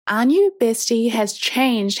Our new bestie has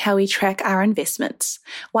changed how we track our investments.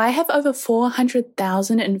 Why have over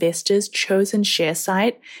 400,000 investors chosen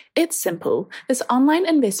ShareSite? It's simple. This online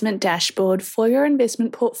investment dashboard for your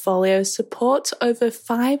investment portfolio supports over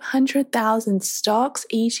 500,000 stocks,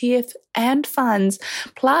 ETFs, and funds,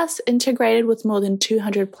 plus integrated with more than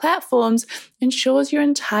 200 platforms, ensures your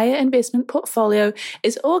entire investment portfolio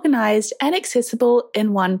is organized and accessible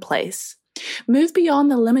in one place. Move beyond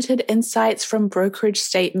the limited insights from brokerage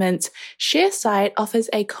statements. ShareSite offers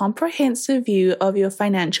a comprehensive view of your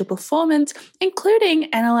financial performance, including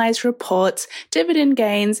analyzed reports, dividend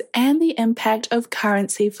gains, and the impact of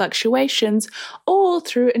currency fluctuations, all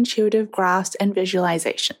through intuitive graphs and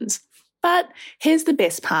visualizations. But here's the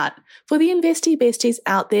best part. For the investy besties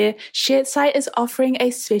out there, ShareSite is offering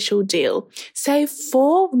a special deal. Save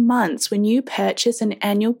 4 months when you purchase an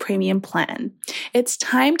annual premium plan. It's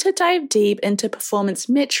time to dive deep into performance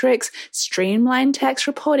metrics, streamline tax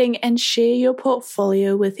reporting, and share your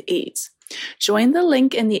portfolio with ease. Join the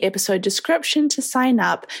link in the episode description to sign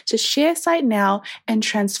up to ShareSite now and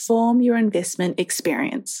transform your investment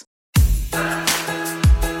experience.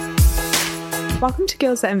 Welcome to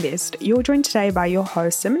Girls That Invest. You're joined today by your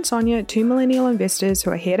hosts, Sim and Sonia, two millennial investors who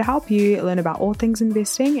are here to help you learn about all things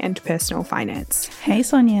investing and personal finance. Hey,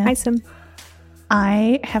 Sonia. Hi, Sim.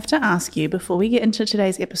 I have to ask you before we get into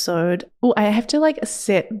today's episode, I have to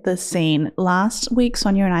set the scene. Last week,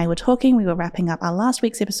 Sonia and I were talking, we were wrapping up our last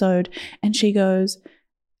week's episode, and she goes,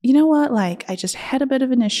 you know what, I just had a bit of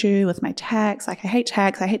an issue with my tax. I hate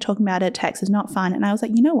tax. I hate talking about it. Tax is not fun. And I was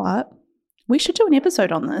like, you know what? We should do an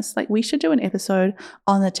episode on this. We should do an episode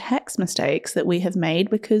on the tax mistakes that we have made,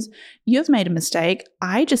 because you've made a mistake.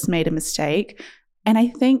 I just made a mistake. And I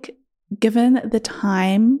think given the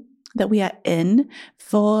time that we are in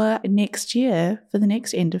for next year, for the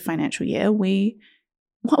next end of financial year, we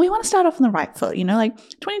want to start off on the right foot.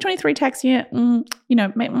 2023 tax year,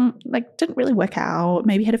 didn't really work out.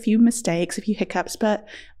 Maybe had a few mistakes, a few hiccups, but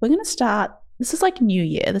we're going to start. This is New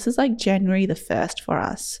Year. This is January the 1st for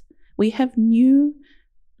us. We have new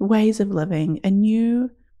ways of living, a new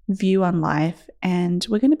view on life, and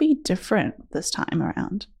we're going to be different this time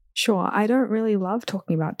around. Sure, I don't really love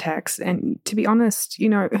talking about tax, and to be honest,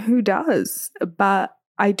 who does? But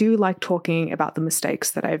I do like talking about the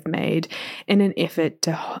mistakes that I've made in an effort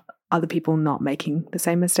to other people not making the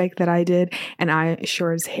same mistake that I did, and I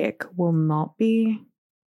sure as heck will not be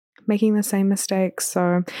making the same mistakes.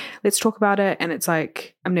 So let's talk about it, and it's I'm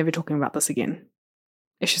never talking about this again.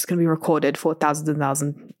 It's just going to be recorded for thousands and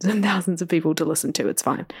thousands and thousands of people to listen to. It's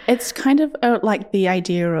fine. It's kind of like the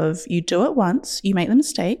idea of you do it once, you make the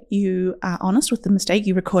mistake, you are honest with the mistake,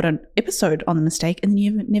 you record an episode on the mistake, and then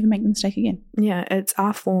you never make the mistake again. Yeah, it's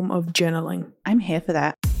our form of journaling. I'm here for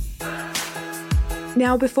that.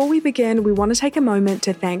 Now, before we begin, we want to take a moment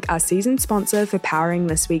to thank our season sponsor for powering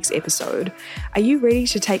this week's episode. Are you ready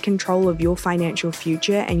to take control of your financial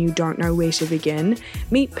future and you don't know where to begin?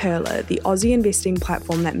 Meet Pearler, the Aussie investing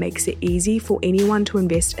platform that makes it easy for anyone to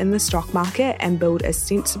invest in the stock market and build a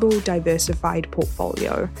sensible, diversified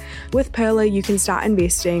portfolio. With Pearler, you can start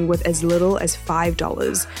investing with as little as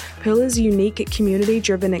 $5. Pearler's unique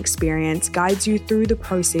community-driven experience guides you through the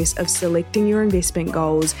process of selecting your investment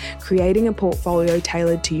goals, creating a portfolio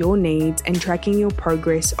tailored to your needs, and tracking your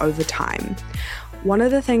progress over time. One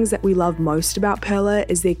of the things that we love most about Pearler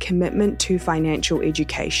is their commitment to financial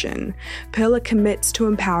education. Pearler commits to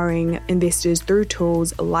empowering investors through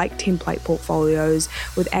tools like template portfolios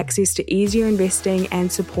with access to easier investing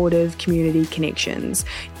and supportive community connections.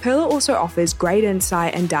 Pearler also offers great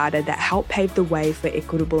insight and data that help pave the way for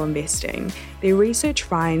equitable investing. Their research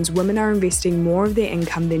finds women are investing more of their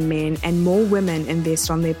income than men, and more women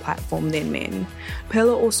invest on their platform than men.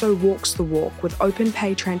 Pearler also walks the walk with open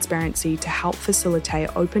pay transparency to help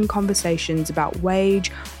facilitate open conversations about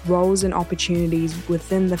wage, roles, and opportunities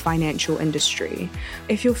within the financial industry.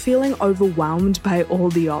 If you're feeling overwhelmed by all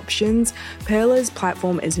the options, Pearler's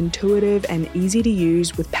platform is intuitive and easy to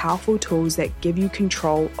use with powerful tools that give you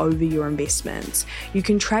control over your investments. You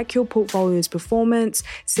can track your portfolio's performance,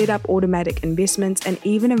 set up automatic investments, and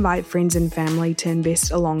even invite friends and family to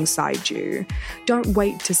invest alongside you. Don't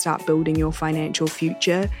wait to start building your financial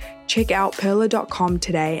future. Check out Pearler.com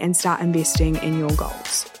today and start investing in your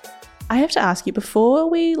goals. I have to ask you, before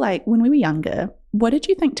when we were younger, what did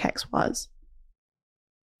you think tax was?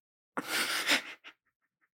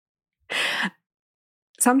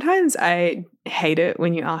 Sometimes I hate it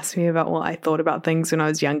when you ask me about what I thought about things when I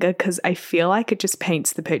was younger, because I feel like it just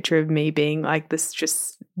paints the picture of me being this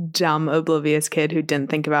just dumb, oblivious kid who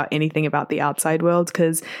didn't think about anything about the outside world,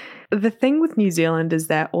 because The thing with New Zealand is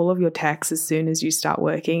that all of your tax, as soon as you start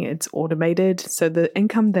working, it's automated. So the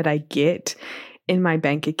income that I get in my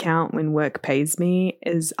bank account when work pays me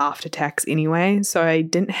is after tax anyway. So I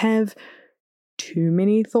didn't have too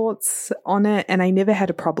many thoughts on it, and I never had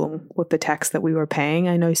a problem with the tax that we were paying.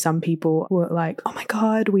 I know some people were like, oh my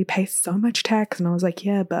God, we pay so much tax. And I was like,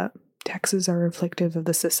 yeah, but taxes are reflective of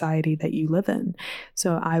the society that you live in.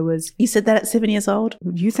 So You said that at 7 years old?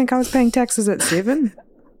 You think I was paying taxes at 7?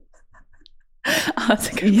 Oh, that's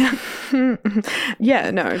a good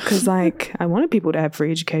yeah, no, because like I wanted people to have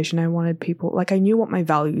free education. I wanted people, like I knew what my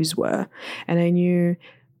values were, and I knew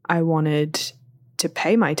I wanted to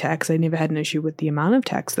pay my tax. I never had an issue with the amount of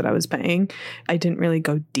tax that I was paying. I didn't really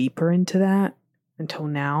go deeper into that until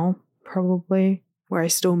now, probably, where I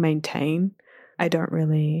still maintain I don't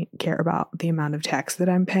really care about the amount of tax that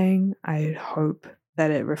I'm paying. I hope that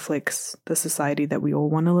it reflects the society that we all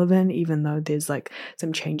want to live in, even though there's like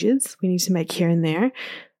some changes we need to make here and there.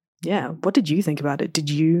 Yeah. What did you think about it? Did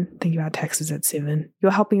you think about taxes at 7? You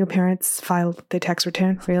were helping your parents file their tax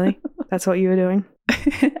return? Really? That's what you were doing?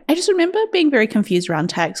 I just remember being very confused around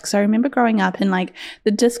tax, because I remember growing up and like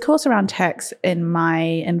the discourse around tax in my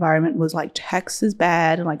environment was like tax is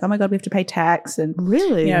bad and like, oh my God, we have to pay tax. And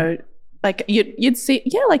really, you know, like you'd see,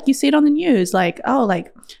 yeah, like you see it on the news, like, oh,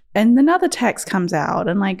 like, and another tax comes out,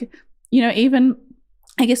 and like, you know, even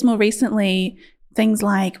I guess more recently, things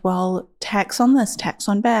like, well, tax on this, tax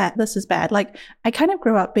on that, this is bad. Like I kind of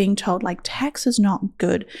grew up being told like tax is not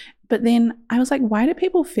good. But then I was like, why do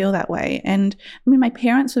people feel that way? And I mean, my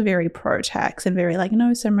parents were very pro-tax and very like,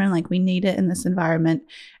 no, Simran, like we need it in this environment.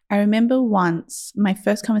 I remember once my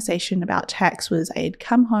first conversation about tax was I had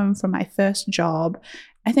come home from my first job.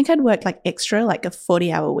 I think I'd worked like extra, like a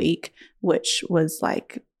 40-hour week, which was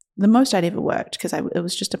like the most I'd ever worked, because it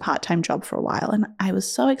was just a part-time job for a while. And I was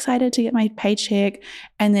so excited to get my paycheck.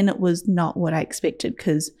 And then it was not what I expected,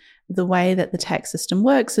 because the way that the tax system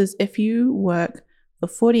works is if you work for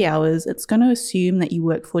 40 hours, it's going to assume that you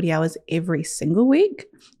work 40 hours every single week.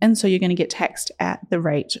 And so you're going to get taxed at the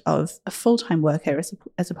rate of a full-time worker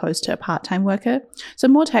as opposed to a part-time worker. So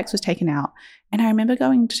more tax was taken out. And I remember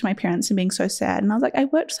going to my parents and being so sad. And I was like, I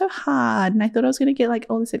worked so hard and I thought I was going to get like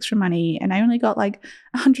all this extra money. And I only got like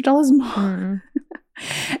 $100 more.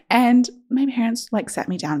 And my parents like sat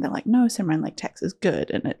me down and they're like, no, Simran, like tax is good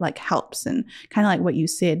and it like helps, and kind of like what you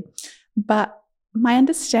said. But my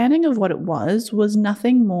understanding of what it was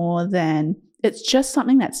nothing more than it's just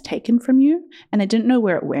something that's taken from you. And I didn't know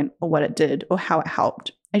where it went or what it did or how it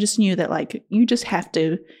helped. I just knew that like you just have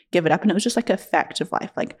to give it up. And it was just like a fact of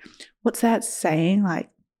life. Like, what's that saying? Like,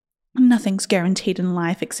 nothing's guaranteed in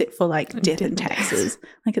life except for like death and taxes.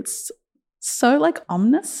 Like, it's so like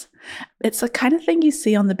ominous. It's the kind of thing you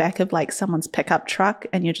see on the back of like someone's pickup truck,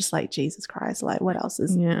 and you're just like, Jesus Christ, like what else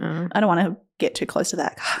is? Yeah. I don't want to get too close to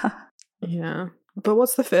that. Yeah. But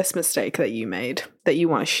what's the first mistake that you made that you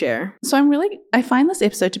want to share? So I find this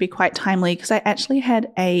episode to be quite timely, because I actually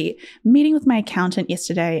had a meeting with my accountant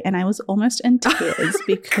yesterday and I was almost in tears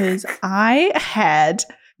because I had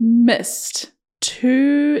missed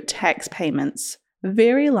 2 tax payments,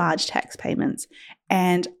 very large tax payments,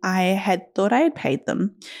 and I had thought I had paid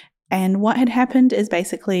them. And what had happened is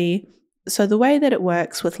basically, so the way that it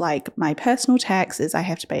works with like my personal tax is I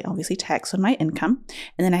have to pay obviously tax on my income,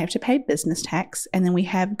 and then I have to pay business tax, and then we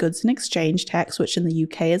have goods and exchange tax, which in the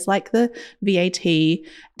UK is like the VAT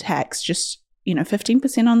tax, just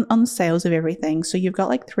 15% on the sales of everything. So you've got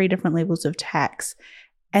like 3 different levels of tax,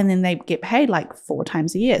 and then they get paid like 4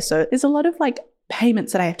 times a year. So there's a lot of like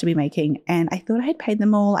payments that I have to be making, and I thought I had paid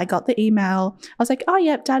them all. I got the email. I was like, oh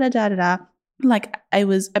yep, da da da da da. Like I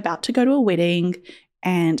was about to go to a wedding.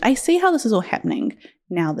 And I see how this is all happening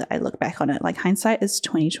now that I look back on it. Like hindsight is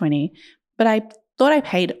 2020, but I thought I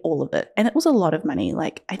paid all of it. And it was a lot of money.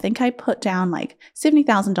 Like I think I put down like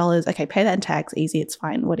 $70,000. Okay, pay that in tax. Easy, it's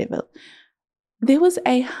fine, whatever. There was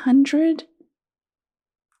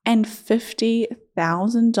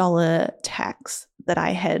 $150,000 tax that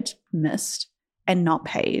I had missed and not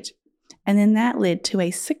paid. And then that led to a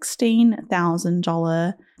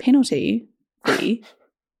 $16,000 penalty fee.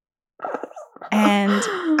 And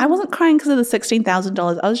I wasn't crying because of the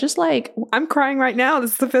 $16,000. I was just like, I'm crying right now.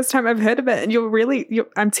 This is the first time I've heard of it. And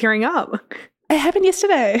I'm tearing up. It happened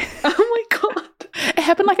yesterday. Oh my God. It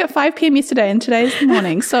happened like at 5 p.m. yesterday, and today's the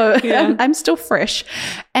morning. So yeah. I'm still fresh.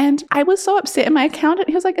 And I was so upset. And my accountant,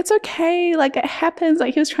 he was like, it's okay. Like it happens.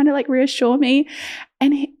 Like he was trying to like reassure me.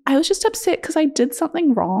 And I was just upset because I did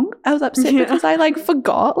something wrong. I was upset because I like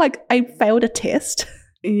forgot, like I failed a test.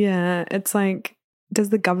 Yeah. It's like, does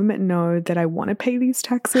the government know that I want to pay these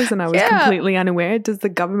taxes and I was completely unaware? Does the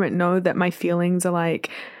government know that my feelings are like,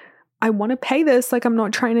 I want to pay this. Like, I'm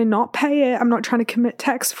not trying to not pay it. I'm not trying to commit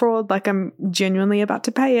tax fraud. Like, I'm genuinely about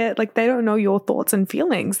to pay it. Like, they don't know your thoughts and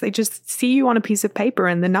feelings. They just see you on a piece of paper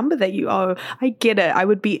and the number that you owe. I get it. I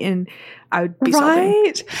would be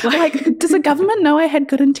right. sobbing. Like, does the government know I had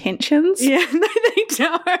good intentions? Yeah, no, they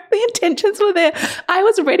don't. The intentions were there. I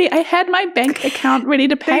was ready. I had my bank account ready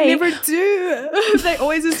to pay. They never do. They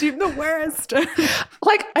always assume the worst.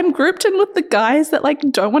 Like, I'm grouped in with the guys that like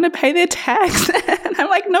don't want to pay their tax. And I'm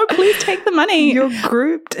like, no, please take the money. You're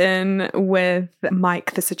grouped in with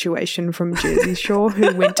Mike, the situation from Jersey Shore,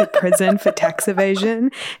 who went to prison for tax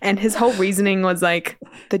evasion. And his whole reasoning was like,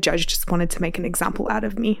 the judge just wanted to make an example out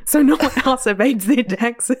of me, so no one else evades their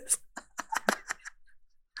taxes.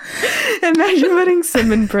 Imagine putting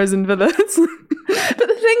Sim in prison for this. But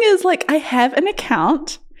the thing is, like, I have an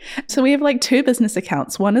account. So we have like 2 business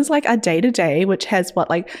accounts. One is like our day-to-day, which has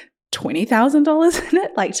like $20,000 in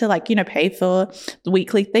it, like to like, pay for the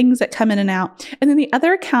weekly things that come in and out. And then the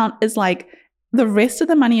other account is like the rest of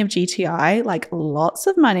the money of GTI, like lots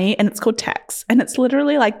of money, and it's called tax. And it's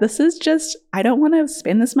literally like, this is just, I don't want to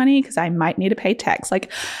spend this money because I might need to pay tax. Like,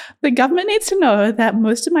 the government needs to know that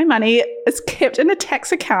most of my money is kept in a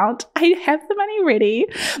tax account. I have the money ready.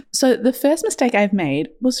 So the first mistake I've made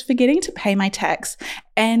was forgetting to pay my tax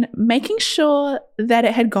and making sure that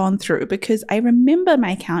it had gone through, because I remember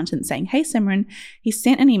my accountant saying, hey, Simran, he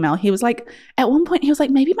sent an email. He was like, at one point, he was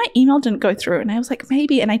like, maybe my email didn't go through. And I was like,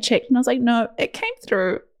 maybe. And I checked and I was like, no, it came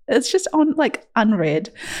through. It's just on like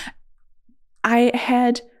unread. I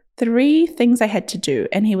had 3 things I had to do.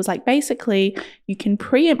 And he was like, basically, you can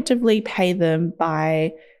preemptively pay them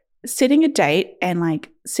by setting a date and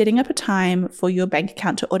like setting up a time for your bank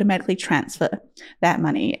account to automatically transfer that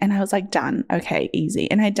money. And I was like, done. Okay,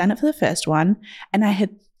 easy. And I'd done it for the first one. And I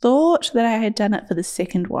had thought that I had done it for the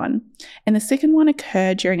second one. And the second one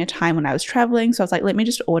occurred during a time when I was traveling. So I was like, let me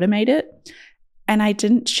just automate it. And I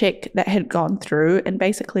didn't check that had gone through. And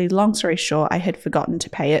basically, long story short, I had forgotten to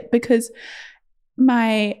pay it because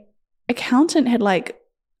my accountant had like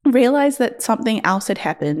realized that something else had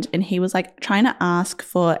happened, and he was like trying to ask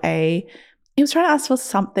for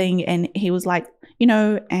something, and he was like,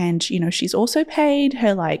 she's also paid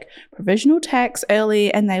her like provisional tax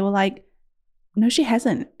early, and they were like, no, she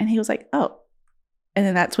hasn't. And he was like, oh. And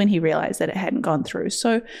then that's when he realized that it hadn't gone through.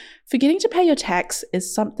 So forgetting to pay your tax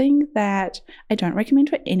is something that I don't recommend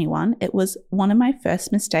for anyone. It was one of my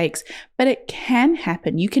first mistakes, but it can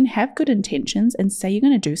happen. You can have good intentions and say you're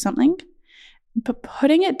going to do something, but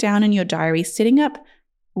putting it down in your diary, setting up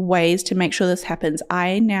ways to make sure this happens.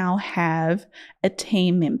 I now have a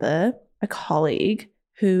team member, a colleague,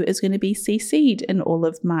 who is going to be CC'd in all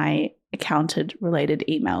of my accountant related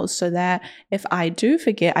emails, so that if I do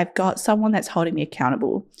forget, I've got someone that's holding me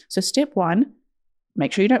accountable. So step 1,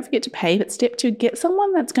 make sure you don't forget to pay. But step 2, get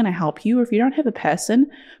someone that's going to help you. Or if you don't have a person,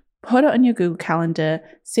 put it on your Google Calendar,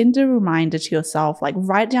 send a reminder to yourself, like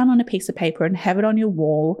write down on a piece of paper and have it on your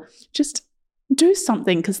wall. Just do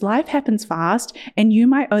something, because life happens fast and you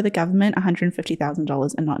might owe the government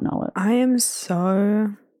 $150,000 and not know it. I am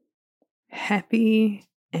so happy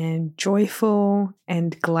and joyful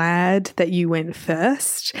and glad that you went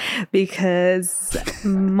first, because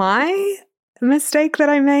my mistake that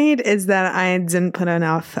I made is that I didn't put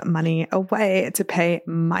enough money away to pay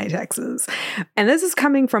my taxes. And this is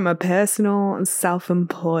coming from a personal,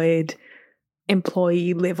 self-employed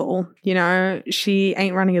employee level. She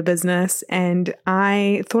ain't running a business, and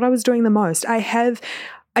I thought I was doing the most. I have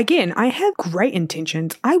great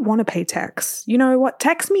intentions. I want to pay tax. You know what?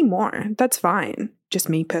 Tax me more. That's fine. Just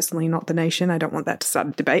me personally, not the nation. I don't want that to start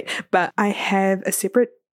a debate. But I have a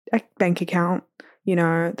separate bank account,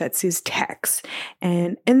 that says tax.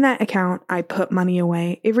 And in that account, I put money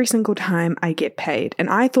away every single time I get paid. And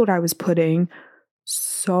I thought I was putting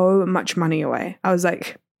so much money away. I was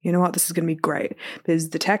like, you know what? This is going to be great,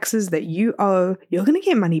 because the taxes that you owe, you're going to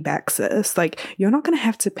get money back, sis. Like, you're not going to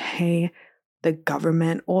have to pay the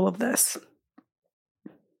government all of this.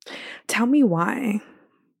 Tell me why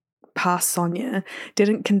past Sonia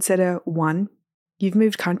didn't consider, 1, you've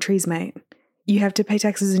moved countries, mate. You have to pay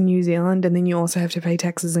taxes in New Zealand, and then you also have to pay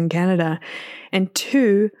taxes in Canada. And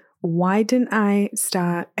 2, why didn't I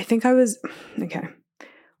start? I think I was,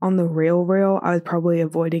 on the real, I was probably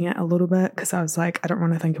avoiding it a little bit, because I was like, I don't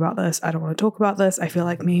want to think about this. I don't want to talk about this. I feel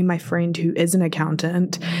like me and my friend who is an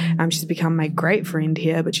accountant, she's become my great friend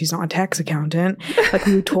here, but she's not a tax accountant. Like,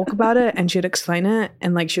 we would talk about it and she'd explain it,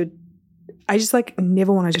 and like I just like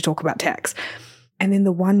never wanted to talk about tax. And then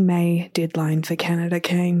the 1 May deadline for Canada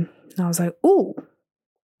came, and I was like, oh,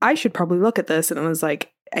 I should probably look at this. And it was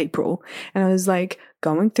like April. And I was like,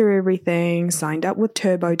 going through everything, signed up with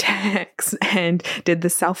TurboTax and did the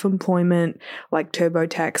self-employment like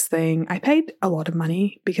TurboTax thing. I paid a lot of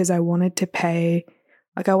money because I wanted to pay,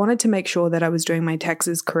 like I wanted to make sure that I was doing my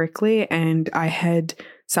taxes correctly, and I had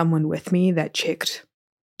someone with me that checked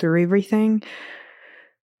through everything.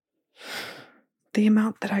 The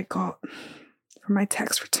amount that I got from my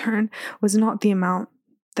tax return was not the amount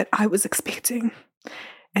that I was expecting.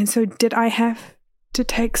 And so did I have to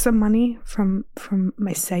take some money from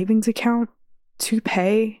my savings account to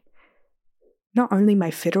pay not only my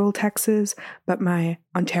federal taxes, but my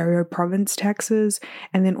Ontario province taxes,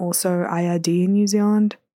 and then also IRD in New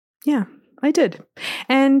Zealand? Yeah, I did.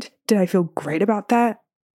 And did I feel great about that?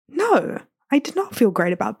 No, I did not feel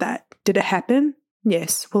great about that. Did it happen?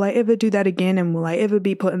 Yes. Will I ever do that again? And will I ever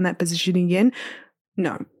be put in that position again?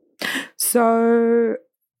 No. So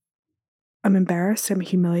I'm embarrassed, I'm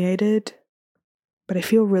humiliated, but I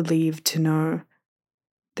feel relieved to know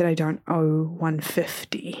that I don't owe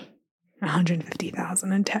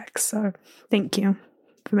 150,000 in tax. So thank you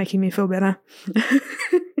for making me feel better.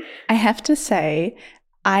 I have to say,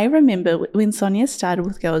 I remember when Sonia started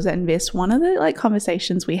with Girls That Invest, one of the like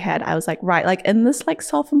conversations we had, I was like, right, like in this like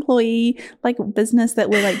self-employee like business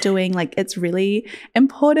that we're like doing, like it's really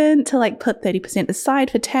important to like put 30%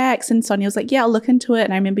 aside for tax. And Sonia was like, yeah, I'll look into it.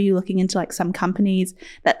 And I remember you looking into like some companies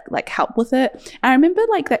that like help with it. And I remember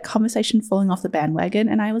like that conversation falling off the bandwagon,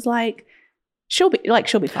 and I was like, she'll be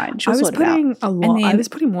fine. She'll sort it out. I was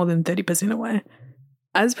putting more than 30% away.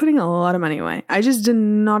 I was putting a lot of money away. I just did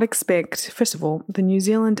not expect, first of all, the New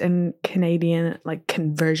Zealand and Canadian like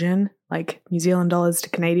conversion, like New Zealand dollars to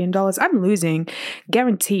Canadian dollars. I'm losing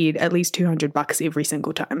guaranteed at least $200 every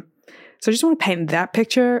single time. So I just want to paint that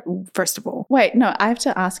picture, first of all. Wait, no, I have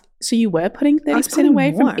to ask. So you were putting 30%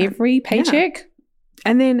 away from every paycheck? Yeah.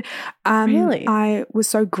 And then Really? I was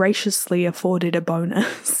so graciously afforded a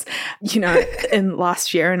bonus, in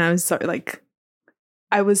last year. And I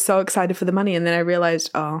was so excited for the money. And then I realized,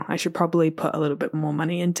 I should probably put a little bit more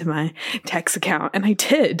money into my tax account. And I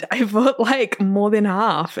did. I put like more than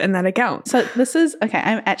half in that account. So this is, okay,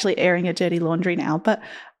 I'm actually airing a dirty laundry now, but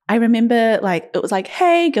I remember like, it was like,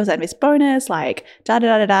 hey, Girls That Invest bonus, like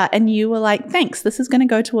da-da-da-da-da. And you were like, thanks, this is going to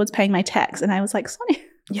go towards paying my tax. And I was like, Sonia.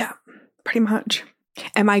 Yeah, pretty much.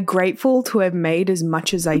 Am I grateful to have made as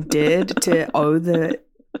much as I did to owe the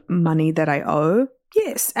money that I owe?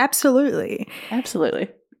 Yes, absolutely. Absolutely.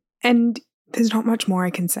 And there's not much more I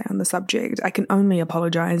can say on the subject. I can only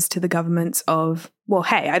apologize to the governments of, well,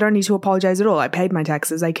 hey, I don't need to apologize at all. I paid my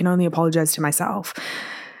taxes. I can only apologize to myself.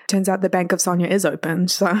 Turns out the Bank of Sonia is open,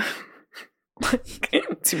 so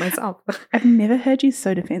to myself. I've never heard you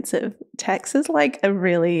so defensive. Tax is like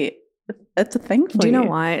it's a thing for you. Do you know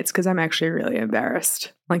why? It's because I'm actually really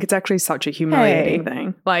embarrassed. Like, it's actually such a humiliating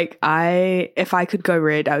thing. Like, if I could go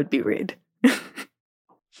red, I would be red.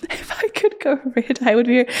 If I could go red, I would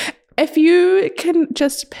be. If you can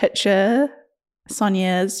just picture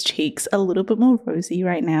Sonia's cheeks a little bit more rosy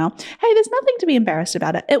right now. Hey, there's nothing to be embarrassed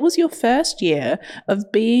about it. It was your first year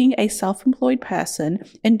of being a self-employed person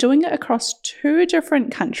and doing it across 2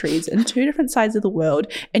 different countries and 2 different sides of the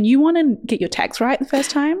world, and you want to get your tax right the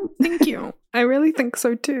first time? Thank you. I really think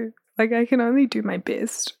so too. Like, I can only do my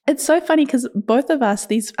best. It's so funny because both of us,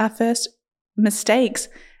 our first mistakes,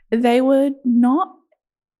 they were not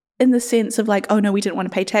in the sense of like, oh no, we didn't want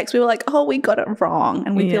to pay tax. We were like, oh, we got it wrong.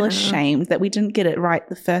 And we feel ashamed that we didn't get it right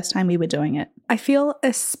the first time we were doing it. I feel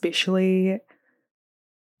especially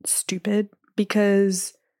stupid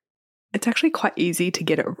because it's actually quite easy to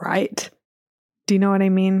get it right. Do you know what I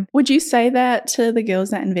mean? Would you say that to the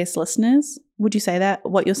Girls That Invest listeners? Would you say that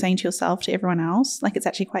what you're saying to yourself, to everyone else? Like, it's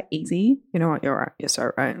actually quite easy. You know what? You're right. You're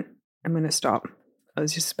so right. I'm going to stop. I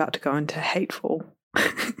was just about to go into hateful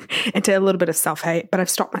into a little bit of self-hate, but I've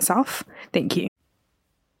stopped myself. Thank you.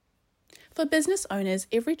 For business owners,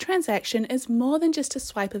 every transaction is more than just a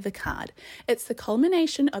swipe of a card. It's the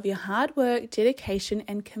culmination of your hard work, dedication,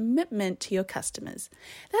 and commitment to your customers.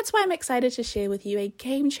 That's why I'm excited to share with you a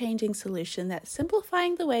game-changing solution that's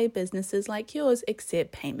simplifying the way businesses like yours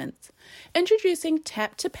accept payments. Introducing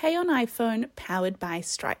Tap to Pay on iPhone, powered by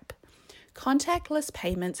Stripe. Contactless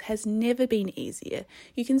payments has never been easier.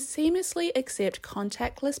 You can seamlessly accept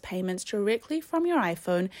contactless payments directly from your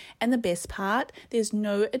iPhone, and the best part, there's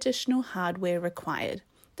no additional hardware required.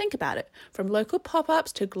 Think about it. From local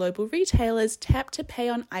pop-ups to global retailers, Tap to Pay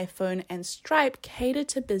on iPhone and Stripe cater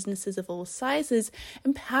to businesses of all sizes,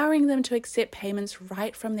 empowering them to accept payments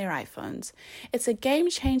right from their iPhones. It's a game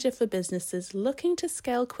changer for businesses looking to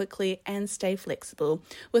scale quickly and stay flexible,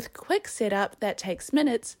 with quick setup that takes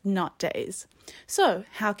minutes, not days. So,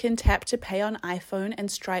 how can Tap to Pay on iPhone and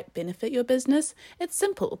Stripe benefit your business? It's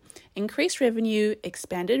simple. Increased revenue,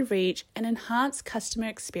 expanded reach, and enhanced customer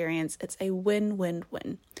experience. It's a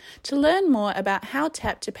win-win-win. To learn more about how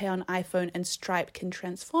Tap to Pay on iPhone and Stripe can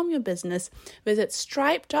transform your business, visit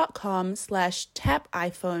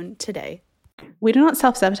stripe.com/tapiphone today. We do not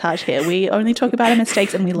self-sabotage here. We only talk about our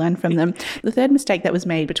mistakes and we learn from them. The third mistake that was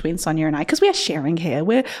made between Sonia and I, because we are sharing here,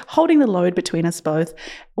 we're holding the load between us both,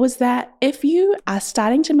 was that if you are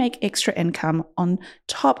starting to make extra income on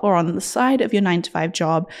top or on the side of your 9-to-5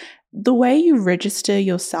 job, the way you register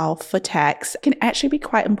yourself for tax can actually be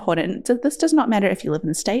quite important. So this does not matter if you live in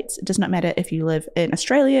the States. It does not matter if you live in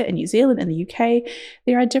Australia, in New Zealand, in the UK.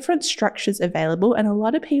 There are different structures available. And a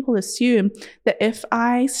lot of people assume that if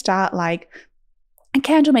I start like a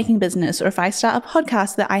candle making business or if I start a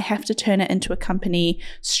podcast that I have to turn it into a company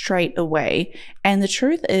straight away. And the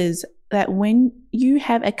truth is that when you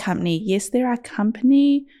have a company, yes, there are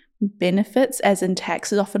company benefits, as in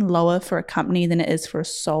tax is often lower for a company than it is for a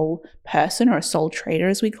sole person or a sole trader,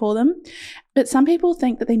 as we call them. But some people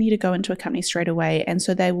think that they need to go into a company straight away. And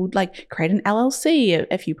so they would like create an LLC,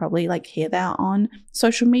 if you probably like hear that on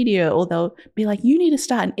social media, or they'll be like, you need to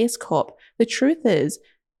start an S Corp. The truth is,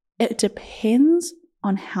 it depends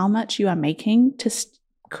on how much you are making. To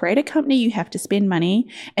create a company, you have to spend money.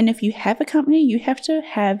 And if you have a company, you have to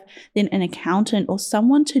have then an accountant or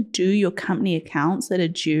someone to do your company accounts that are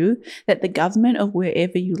due, that the government of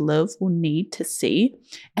wherever you live will need to see.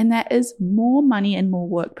 And that is more money and more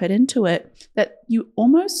work put into it, that you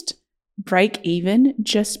almost break even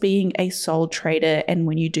just being a sole trader. And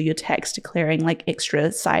when you do your tax declaring like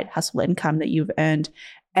extra side hustle income that you've earned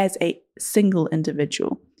as a single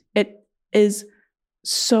individual, it is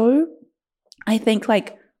so, I think,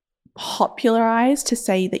 like popularized to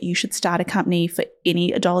say that you should start a company for any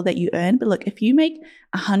dollar that you earn. But look, if you make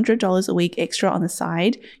 $100 a week extra on the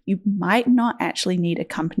side, you might not actually need a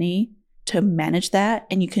company to manage that,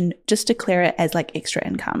 and you can just declare it as like extra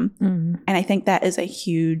income. And I think that is a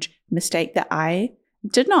huge mistake that I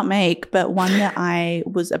did not make, but one that I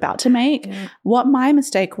was about to make. What my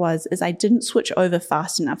mistake was is I didn't switch over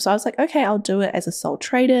fast enough. So I was like, okay, I'll do it as a sole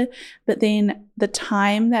trader. But then the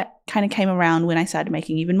time that kind of came around when I started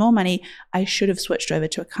making even more money, I should have switched over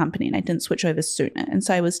to a company, and I didn't switch over sooner. And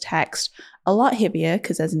so I was taxed a lot heavier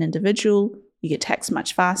because as an individual, you get taxed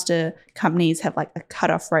much faster. Companies have like a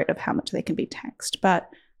cutoff rate of how much they can be taxed. But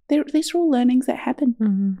these are all learnings that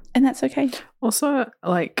happen, and that's okay. Also,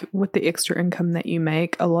 like with the extra income that you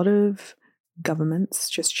make, a lot of governments,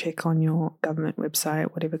 just check on your government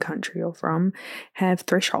website, whatever country you're from, have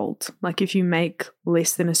thresholds. Like if you make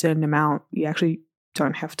less than a certain amount, you actually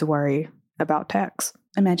don't have to worry about tax.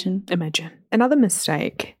 Imagine. Another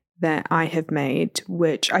mistake that I have made,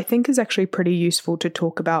 which I think is actually pretty useful to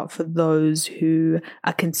talk about for those who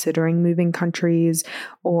are considering moving countries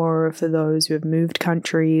or for those who have moved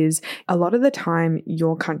countries. A lot of the time,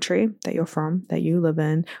 your country that you're from, that you live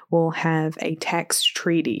in, will have a tax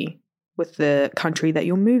treaty with the country that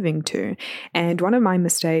you're moving to. And one of my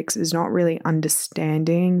mistakes is not really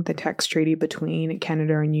understanding the tax treaty between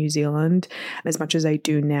Canada and New Zealand as much as I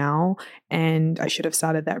do now. And I should have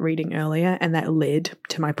started that reading earlier, and that led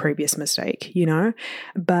to my previous mistake, you know?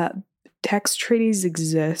 But tax treaties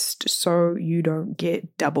exist so you don't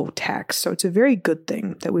get double taxed. So it's a very good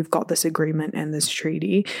thing that we've got this agreement and this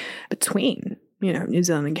treaty between, you know, New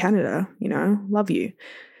Zealand and Canada. You know, love you.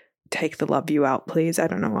 Take the love you out, please. I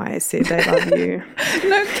don't know why I said I love you.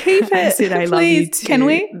 No, keep it. I said I love you too. Can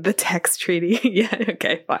we? The tax treaty. Yeah,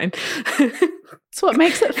 okay, fine. It's what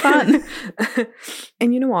makes it fun.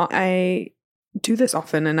 And you know what? I do this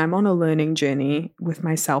often, and I'm on a learning journey with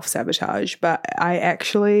my self-sabotage, but I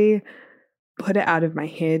actually put it out of my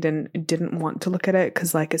head and didn't want to look at it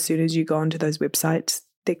because, like, as soon as you go onto those websites,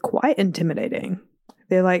 they're quite intimidating.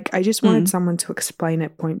 They're like, I just wanted someone to explain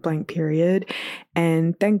it point blank, period.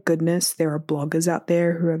 And thank goodness there are bloggers out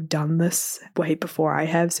there who have done this way before I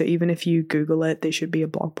have. So even if you Google it, there should be a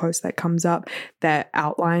blog post that comes up that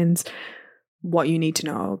outlines what you need to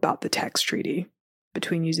know about the tax treaty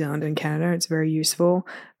between New Zealand and Canada. It's very useful.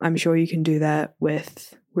 I'm sure you can do that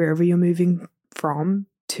with wherever you're moving from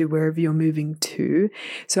to wherever you're moving to.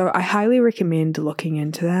 So I highly recommend looking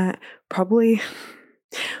into that, probably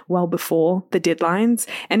well before the deadlines.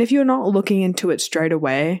 And if you're not looking into it straight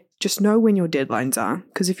away, just know when your deadlines are.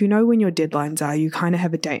 Because if you know when your deadlines are, you kind of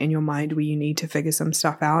have a date in your mind where you need to figure some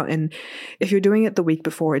stuff out. And if you're doing it the week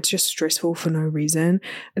before, it's just stressful for no reason.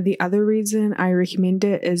 The other reason I recommend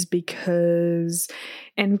it is because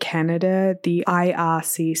in Canada, the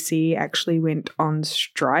IRCC actually went on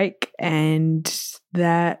strike, and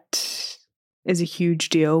that is a huge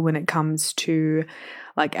deal when it comes to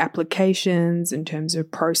like applications in terms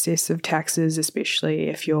of process of taxes, especially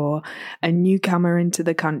if you're a newcomer into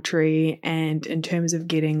the country, and in terms of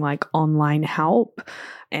getting like online help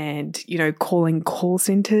and, you know, calling call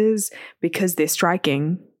centers because they're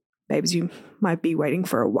striking. Babes, you might be waiting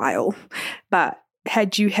for a while, but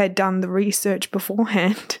had you had done the research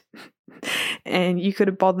beforehand and you could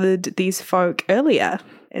have bothered these folk earlier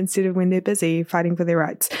instead of when they're busy fighting for their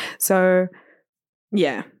rights. So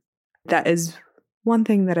yeah, that is one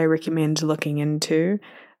thing that I recommend looking into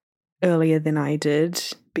earlier than I did,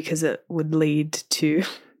 because it would lead to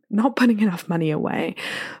not putting enough money away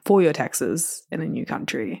for your taxes in a new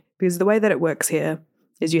country. Because the way that it works here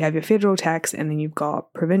is you have your federal tax and then you've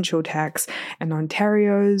got provincial tax, and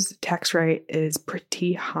Ontario's tax rate is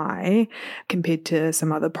pretty high compared to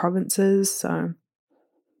some other provinces. So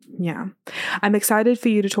yeah, I'm excited for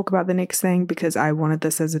you to talk about the next thing because I wanted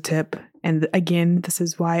this as a tip. And again, this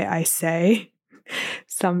is why I say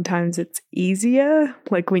sometimes it's easier.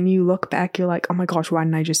 Like when you look back, you're like, oh my gosh, why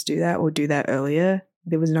didn't I just do that or do that earlier?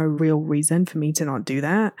 There was no real reason for me to not do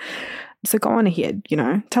that. So go on ahead, you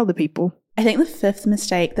know, tell the people. I think the fifth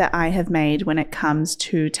mistake that I have made when it comes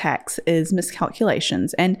to tax is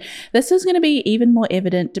miscalculations. And this is going to be even more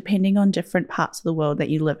evident depending on different parts of the world that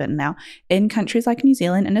you live in. Now, in countries like New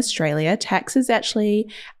Zealand and Australia, tax is actually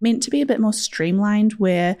meant to be a bit more streamlined,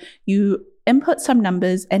 where you input some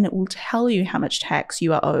numbers and it will tell you how much tax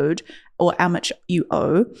you are owed or how much you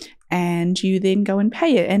owe, and you then go and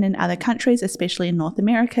pay it. And in other countries, especially in North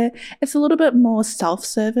America, it's a little bit more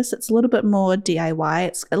self-service. It's a little bit more DIY.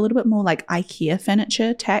 It's a little bit more like IKEA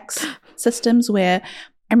furniture tax systems, where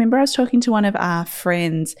I remember I was talking to one of our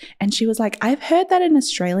friends and she was like, I've heard that in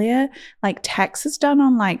Australia, like tax is done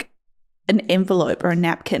on like an envelope or a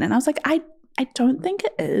napkin. And I was like, I don't think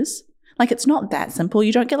it is. Like, it's not that simple.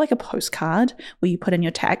 You don't get like a postcard where you put in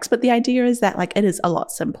your tax, but the idea is that like it is a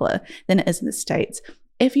lot simpler than it is in the States.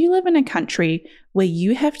 If you live in a country where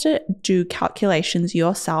you have to do calculations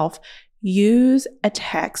yourself, use a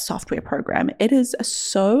tax software program. It is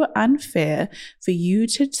so unfair for you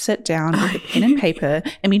to sit down with a pen and paper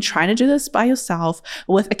and be trying to do this by yourself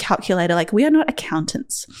with a calculator. Like, we are not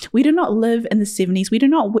accountants. We do not live in the 70s. We do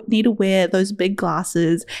not need to wear those big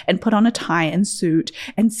glasses and put on a tie and suit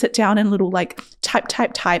and sit down and little like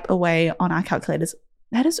type away on our calculators.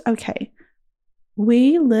 That is okay.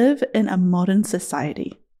 We live in a modern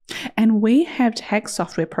society. And we have tax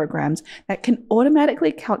software programs that can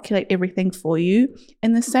automatically calculate everything for you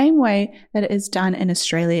in the same way that it is done in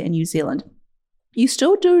Australia and New Zealand. You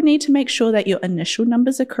still do need to make sure that your initial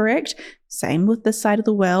numbers are correct. Same with this side of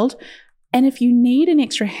the world. And if you need an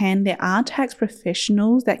extra hand, there are tax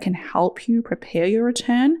professionals that can help you prepare your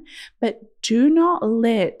return. But do not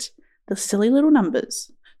let the silly little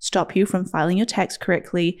numbers stop you from filing your tax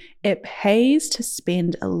correctly. It pays to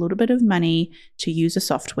spend a little bit of money to use a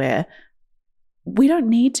software. We don't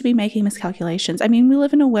need to be making miscalculations. I mean, we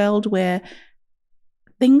live in a world where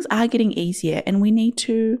things are getting easier and we need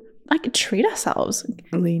to like treat ourselves.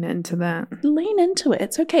 Lean into that. Lean into it.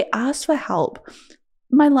 It's okay. Ask for help.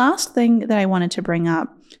 My last thing that I wanted to bring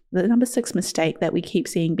up, the number 6 mistake that we keep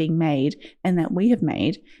seeing being made and that we have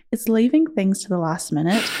made, is leaving things to the last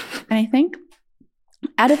minute. And I think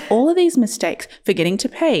out of all of these mistakes, forgetting to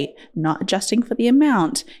pay, not adjusting for the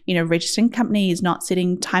amount, registering companies, not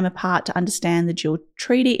setting time apart to understand the dual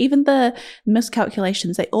treaty, even the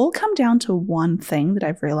miscalculations, they all come down to one thing that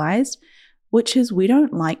I've realized, which is we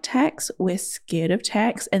don't like tax, we're scared of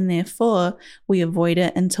tax, and therefore we avoid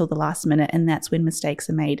it until the last minute, and that's when mistakes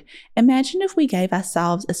are made. Imagine if we gave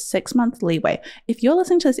ourselves a 6-month leeway. If you're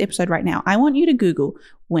listening to this episode right now, I want you to Google,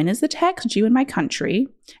 when is the tax due in my country?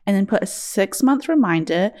 And then put a 6-month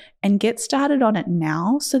reminder and get started on it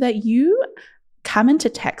now so that you come into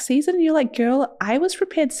tax season and you're like, girl, I was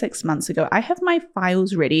prepared 6 months ago. I have my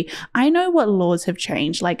files ready. I know what laws have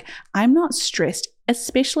changed. Like, I'm not stressed.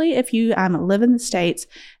 Especially if you live in the States,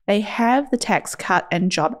 they have the Tax Cut and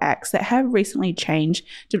Job Acts that have recently changed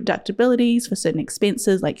deductibilities for certain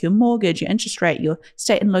expenses like your mortgage, your interest rate, your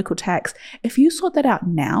state and local tax. If you sort that out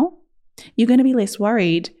now, you're going to be less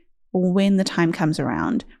worried when the time comes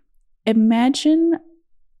around. Imagine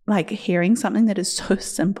like hearing something that is so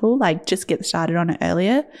simple, like just get started on it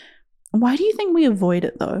earlier. Why do you think we avoid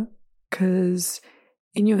it though? Because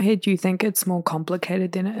in your head you think it's more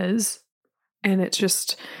complicated than it is. And it's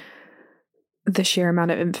just the sheer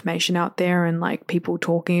amount of information out there and like people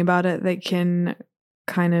talking about it that can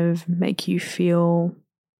kind of make you feel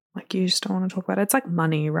like you just don't want to talk about it. It's like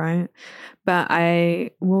money, right? But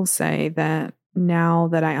I will say that now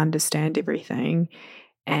that I understand everything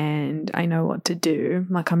and I know what to do,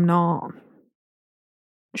 like I'm not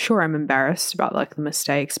sure, I'm embarrassed about like the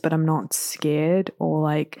mistakes, but I'm not scared or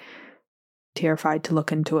like terrified to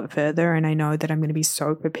look into it further. And I know that I'm going to be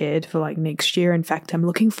so prepared for like next year. In fact, I'm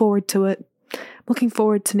looking forward to it. Looking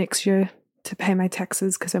forward to next year to pay my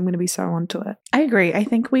taxes because I'm going to be so onto it. I agree. I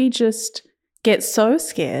think we just get so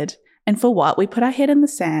scared. And for what? We put our head in the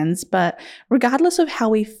sands. But regardless of how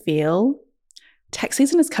we feel, tax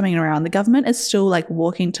season is coming around. The government is still like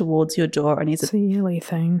walking towards your door. And it's a yearly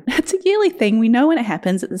thing. It's a yearly thing. We know when it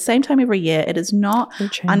happens at the same time every year. It is not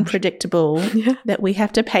unpredictable that we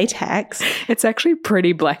have to pay tax. It's actually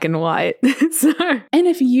pretty black and white. And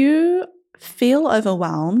if you feel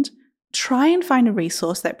overwhelmed, try and find a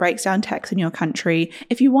resource that breaks down tax in your country.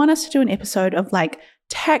 If you want us to do an episode of like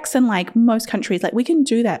tax in like most countries, like we can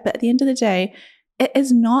do that. But at the end of the day, it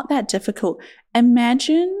is not that difficult.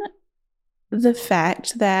 Imagine the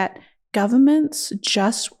fact that governments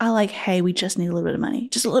just are like, hey, we just need a little bit of money,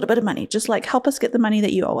 just a little bit of money, just like help us get the money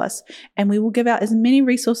that you owe us. And we will give out as many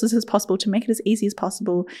resources as possible to make it as easy as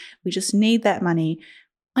possible. We just need that money.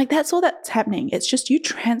 Like that's all that's happening. It's just you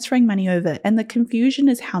transferring money over. And the confusion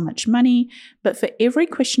is how much money. But for every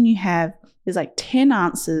question you have, there's like 10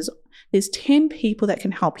 answers. There's 10 people that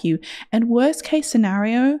can help you. And worst case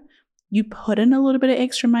scenario, you put in a little bit of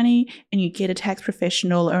extra money and you get a tax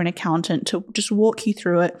professional or an accountant to just walk you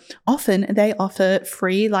through it. Often they offer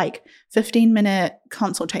free like 15-minute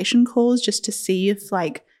consultation calls just to see if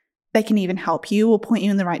like they can even help you or point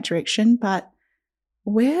you in the right direction. But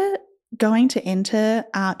we're going to enter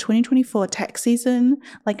our 2024 tax season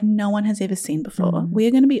like no one has ever seen before.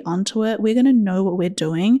 We're going to be onto it. We're going to know what we're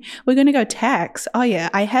doing. We're going to go tax. Oh yeah,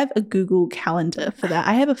 I have a Google Calendar for that.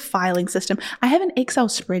 I have a filing system. I have an Excel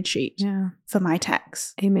spreadsheet for my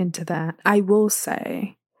tax. Amen to that. I will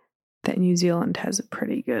say that New Zealand has it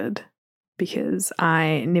pretty good because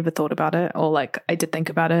I never thought about it, or like I did think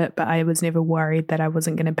about it, but I was never worried that I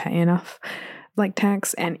wasn't going to pay enough like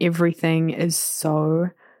tax, and everything is so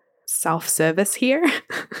self-service here.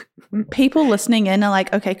 People listening in are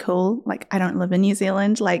like, okay, cool. Like I don't live in New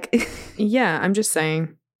Zealand. Like, yeah, I'm just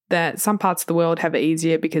saying that some parts of the world have it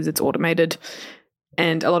easier because it's automated.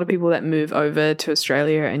 And a lot of people that move over to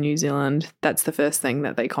Australia and New Zealand, that's the first thing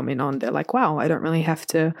that they comment on. They're like, wow, I don't really have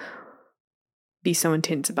to be so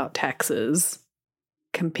intense about taxes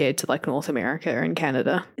compared to like North America and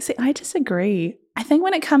Canada. See, I disagree. I think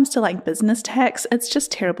when it comes to like business tax, it's just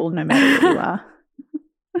terrible no matter who you are.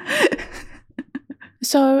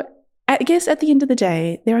 So I guess at the end of the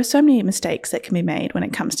day, there are so many mistakes that can be made when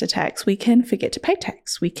it comes to tax. We can forget to pay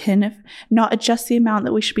tax. We can not adjust the amount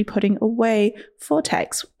that we should be putting away for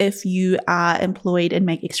tax. If you are employed and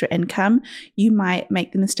make extra income, you might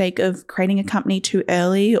make the mistake of creating a company too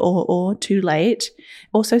early or too late.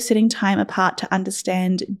 Also setting time apart to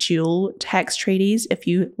understand dual tax treaties if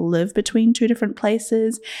you live between two different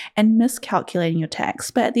places, and miscalculating your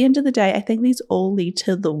tax. But at the end of the day, I think these all lead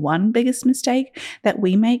to the one biggest mistake that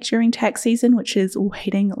we make during tax season, which is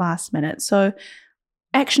waiting last minute. So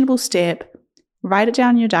actionable step, write it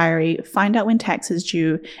down in your diary, find out when tax is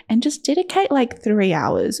due, and just dedicate like 3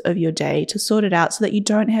 hours of your day to sort it out so that you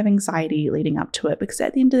don't have anxiety leading up to it. Because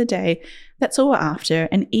at the end of the day, that's all we're after,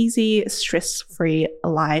 an easy, stress-free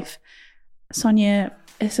life. Sonia,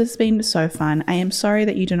 this has been so fun. I am sorry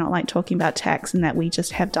that you do not like talking about tax and that we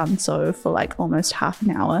just have done so for like almost half an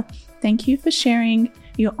hour. Thank you for sharing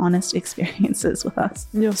your honest experiences with us.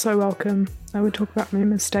 You're so welcome. I would talk about my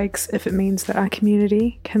mistakes if it means that our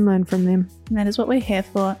community can learn from them. And that is what we're here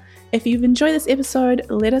for. If you've enjoyed this episode,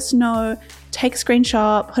 let us know. Take a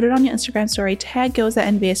screenshot, put it on your Instagram story, tag Girls That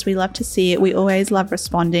Invest. We love to see it. We always love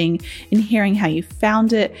responding and hearing how you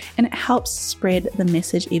found it, and it helps spread the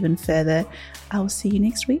message even further. I will see you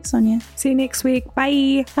next week, Sonia. See you next week.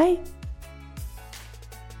 Bye. Bye.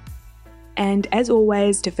 And as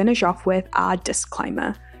always, to finish off with our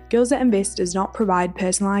disclaimer. Girls That Invest does not provide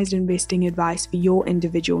personalized investing advice for your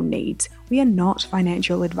individual needs. We are not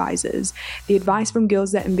financial advisors. The advice from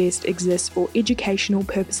Girls That Invest exists for educational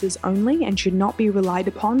purposes only and should not be relied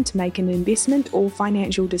upon to make an investment or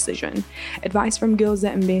financial decision. Advice from Girls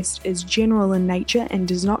That Invest is general in nature and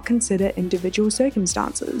does not consider individual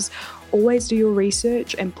circumstances. Always do your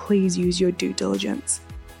research and please use your due diligence.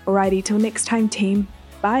 Alrighty, till next time, team.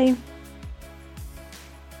 Bye.